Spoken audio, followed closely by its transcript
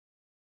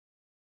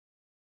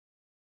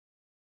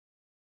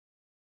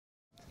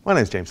My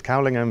name is James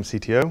Cowling. I'm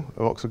CTO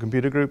of Oxford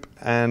Computer Group,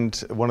 and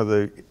one of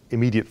the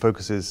immediate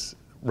focuses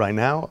right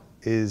now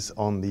is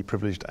on the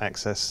privileged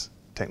access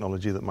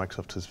technology that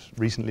Microsoft has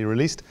recently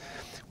released.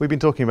 We've been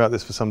talking about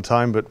this for some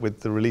time, but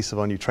with the release of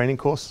our new training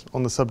course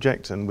on the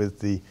subject and with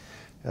the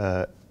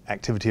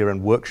activity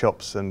around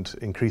workshops and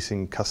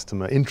increasing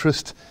customer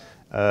interest,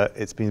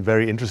 it's been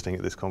very interesting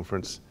at this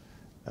conference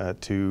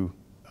to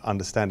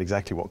understand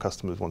exactly what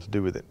customers want to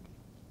do with it.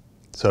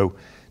 So,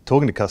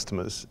 talking to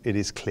customers, it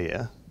is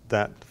clear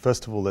that,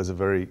 first of all, there's a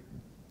very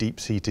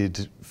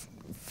deep-seated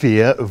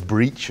fear of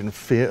breach and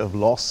fear of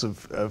loss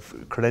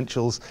of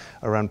credentials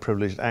around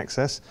privileged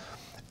access.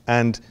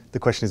 And the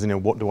question is,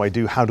 what do I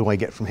do? How do I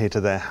get from here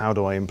to there? How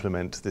do I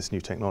implement this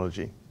new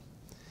technology?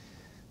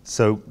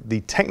 So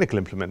the technical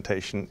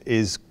implementation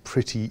is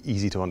pretty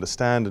easy to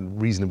understand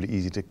and reasonably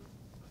easy to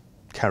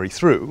carry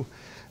through.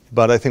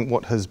 But I think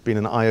what has been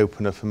an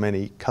eye-opener for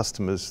many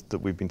customers that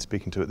we've been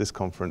speaking to at this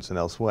conference and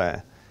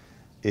elsewhere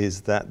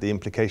is that the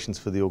implications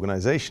for the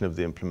organization of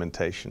the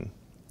implementation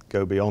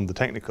go beyond the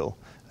technical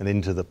and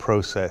into the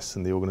process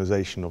and the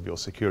organization of your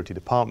security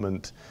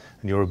department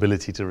and your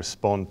ability to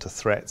respond to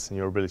threats and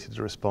your ability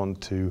to respond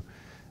to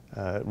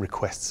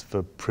requests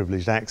for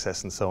privileged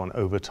access and so on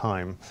over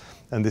time.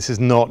 And this is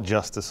not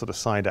just a sort of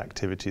side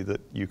activity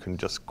that you can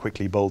just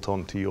quickly bolt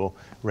on to your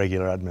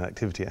regular admin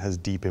activity. It has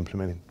deep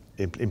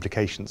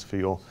implications for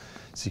your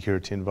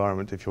security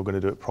environment if you're going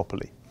to do it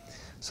properly.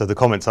 So the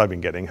comments I've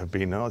been getting have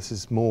been, oh, this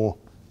is more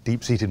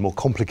deep-seated, more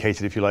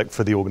complicated, if you like,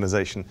 for the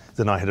organization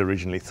than I had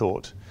originally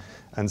thought.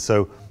 And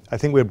so I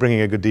think we're bringing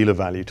a good deal of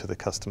value to the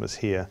customers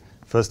here.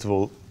 First of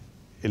all,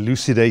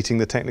 elucidating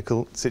the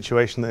technical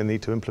situation they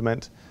need to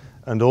implement,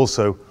 and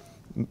also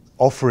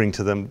offering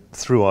to them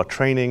through our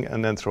training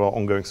and then through our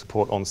ongoing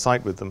support on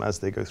site with them as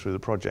they go through the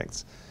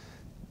projects,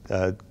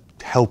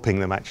 helping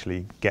them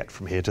actually get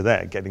from here to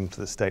there, getting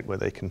to the state where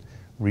they can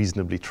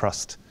reasonably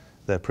trust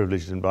their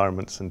privileged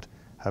environments and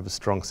have a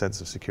strong sense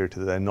of security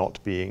that they're not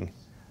being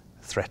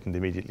threatened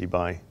immediately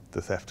by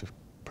the theft of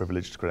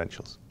privileged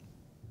credentials.